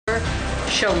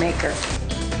Shomaker.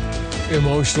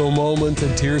 Emotional moment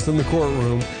and tears in the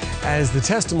courtroom as the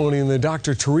testimony in the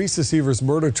Dr. Teresa Sievers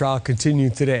murder trial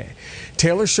continued today.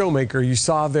 Taylor Shomaker, you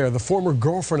saw there, the former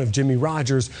girlfriend of Jimmy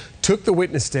Rodgers, took the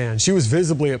witness stand. She was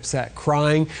visibly upset,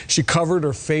 crying. She covered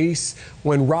her face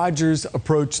when Rodgers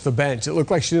approached the bench. It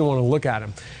looked like she didn't want to look at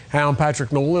him. Hi, I'm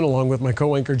Patrick Nolan, along with my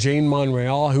co-anchor Jane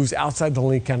Monreal, who's outside the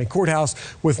Lake County Courthouse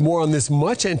with more on this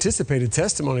much-anticipated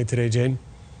testimony today, Jane.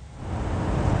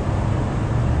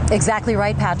 Exactly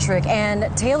right, Patrick.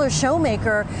 And Taylor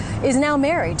Shomaker is now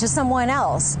married to someone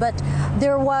else. But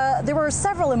there were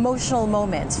several emotional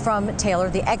moments from Taylor,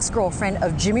 the ex-girlfriend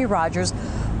of Jimmy Rodgers,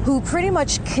 who pretty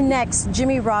much connects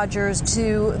Jimmy Rodgers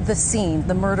to the scene,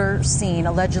 the murder scene,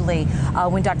 allegedly,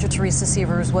 when Dr. Teresa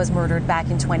Sievers was murdered back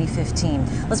in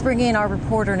 2015. Let's bring in our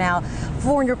reporter now,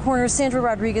 four in your corner, Sandra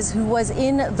Rodriguez, who was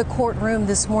in the courtroom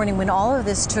this morning when all of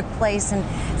this took place. And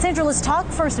Sandra, let's talk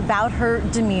first about her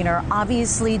demeanor.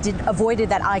 Obviously, avoided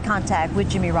that eye contact with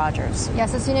Jimmy Rodgers.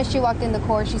 Yes, as soon as she walked in the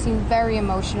court, she seemed very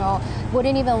emotional.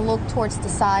 Wouldn't even look towards the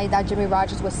side that Jimmy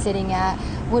Rodgers was sitting at.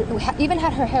 Even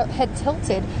had her head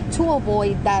tilted to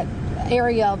avoid that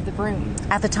area of the room.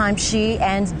 At the time, she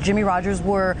and Jimmy Rodgers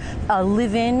were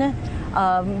live-in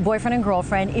boyfriend and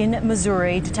girlfriend in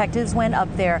Missouri. Detectives went up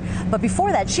there. But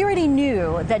before that, she already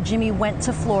knew that Jimmy went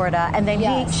to Florida, and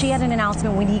then she had an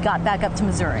announcement when he got back up to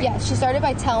Missouri. Yes, she started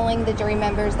by telling the jury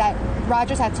members that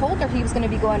Rodgers had told her he was going to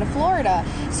be going to Florida.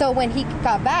 So when he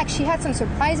got back, she had some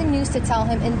surprising news to tell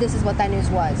him, and this is what that news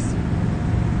was.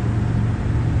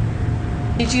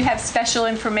 Did you have special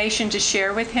information to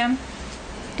share with him?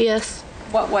 Yes.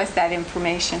 What was that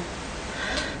information?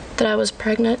 That I was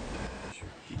pregnant.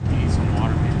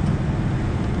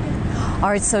 All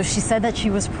right, so she said that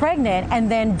she was pregnant, and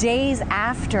then days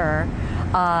after,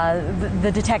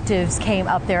 the detectives came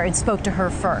up there and spoke to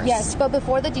her first. Yes, but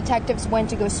before the detectives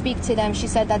went to go speak to them, she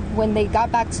said that when they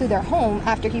got back to their home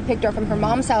after he picked her up from her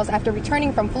mom's house after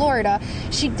returning from Florida,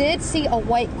 she did see a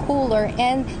white cooler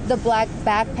and the black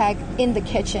backpack in the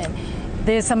kitchen.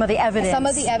 There's some of the evidence. Some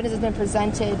of the evidence has been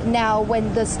presented. Now,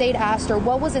 when the state asked her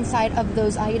what was inside of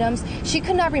those items, she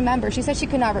could not remember. She said she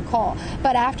could not recall.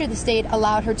 But after the state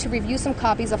allowed her to review some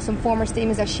copies of some former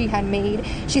statements that she had made,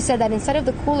 she said that inside of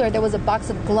the cooler, there was a box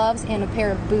of gloves and a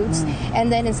pair of boots.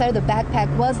 And then inside of the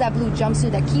backpack was that blue jumpsuit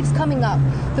that keeps coming up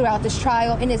throughout this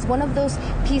trial. And it's one of those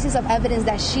pieces of evidence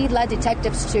that she led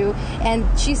detectives to. And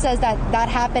she says that that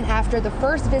happened after the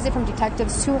first visit from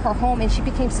detectives to her home, and she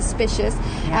became suspicious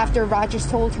after Rodgers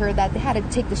told her that they had to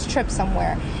take this trip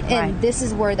somewhere, and this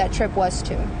is where that trip was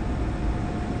to.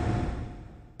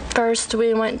 First,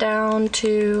 we went down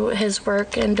to his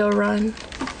work in Go Run.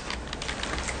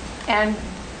 And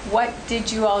what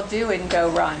did you all do in Go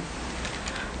Run?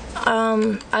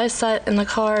 I sat in the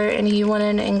car, and he went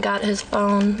in and got his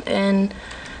phone and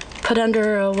put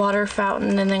under a water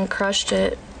fountain and then crushed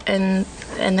it, and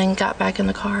then got back in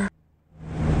the car.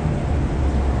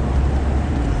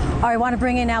 All right, I want to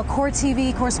bring in now Court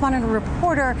TV correspondent and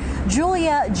reporter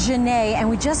Julia Janae, and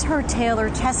we just heard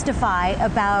Taylor testify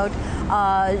about.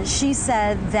 She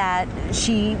said that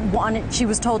she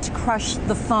was told to crush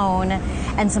the phone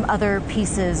and some other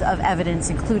pieces of evidence,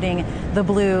 including the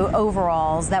blue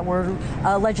overalls that were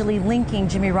allegedly linking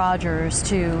Jimmy Rodgers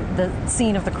to the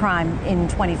scene of the crime in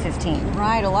 2015.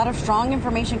 Right, a lot of strong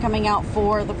information coming out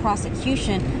for the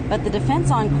prosecution, but the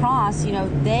defense on cross, you know,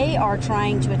 they are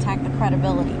trying to attack the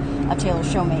credibility of Taylor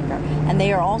Shomaker, and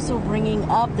they are also bringing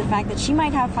up the fact that she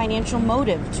might have financial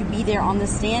motive to be there on the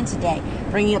stand today,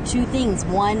 bringing up two things.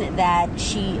 One, that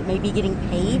she may be getting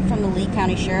paid from the Lee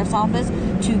County Sheriff's Office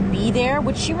to be there,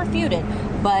 which she refuted,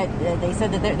 but they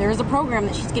said that there is a program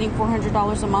that she's getting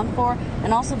 $400 a month for,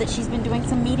 and also that she's been doing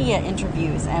some media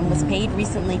interviews and was paid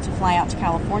recently to fly out to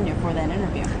California for that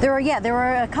interview. There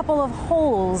were a couple of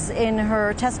holes in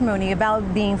her testimony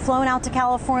about being flown out to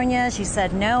California. She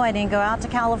said, no, I didn't go out to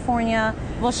California.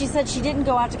 Well, she said she didn't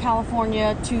go out to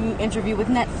California to interview with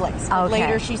Netflix. But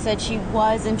later she said she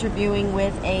was interviewing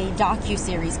with a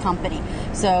docuseries company.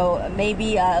 So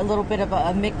maybe a little bit of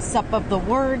a mix-up of the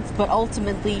words, but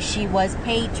ultimately she was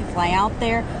paid to fly out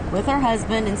there with her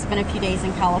husband and spend a few days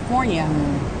in California.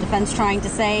 Defense trying to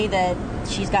say that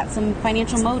she's got some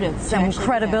financial motives. Some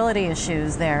credibility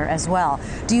issues there as well.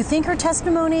 Do you think her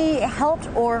testimony helped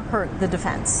or hurt the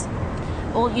defense?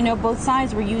 Well, you know, both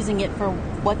sides were using it for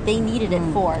what they needed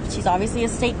it for. She's obviously a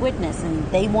state witness, and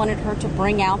they wanted her to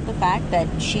bring out the fact that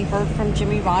she heard from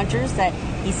Jimmy Rodgers that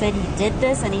he said he did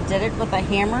this, and he did it with a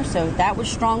hammer, so that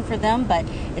was strong for them. But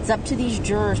it's up to these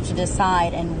jurors to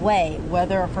decide and weigh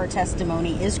whether her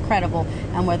testimony is credible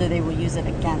and whether they will use it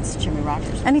against Jimmy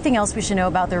Rodgers. Anything else we should know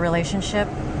about their relationship?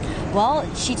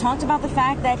 Well, she talked about the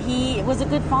fact that he was a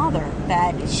good father,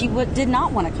 that she did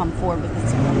not want to come forward with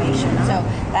this information. So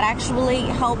that actually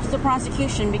helps the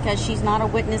prosecution because she's not a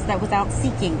witness that was out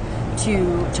seeking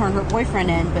to turn her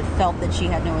boyfriend in, but felt that she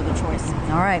had no other choice.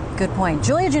 All right, good point.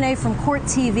 Julia Janae from Court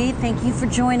TV, thank you for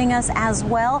joining us as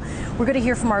well. We're going to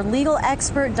hear from our legal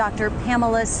expert, Dr.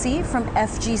 Pamela C. from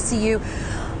FGCU.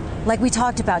 Like we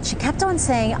talked about, she kept on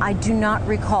saying, I do not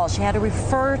recall. She had to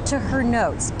refer to her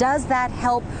notes. Does that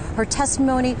help her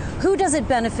testimony? Who does it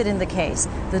benefit in the case?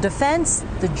 The defense,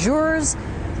 the jurors,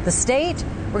 the state?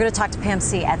 We're going to talk to Pam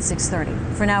C. at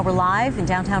 6:30. For now, we're live in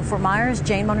downtown Fort Myers.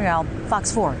 Jane Monreal,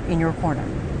 Fox 4 in your corner.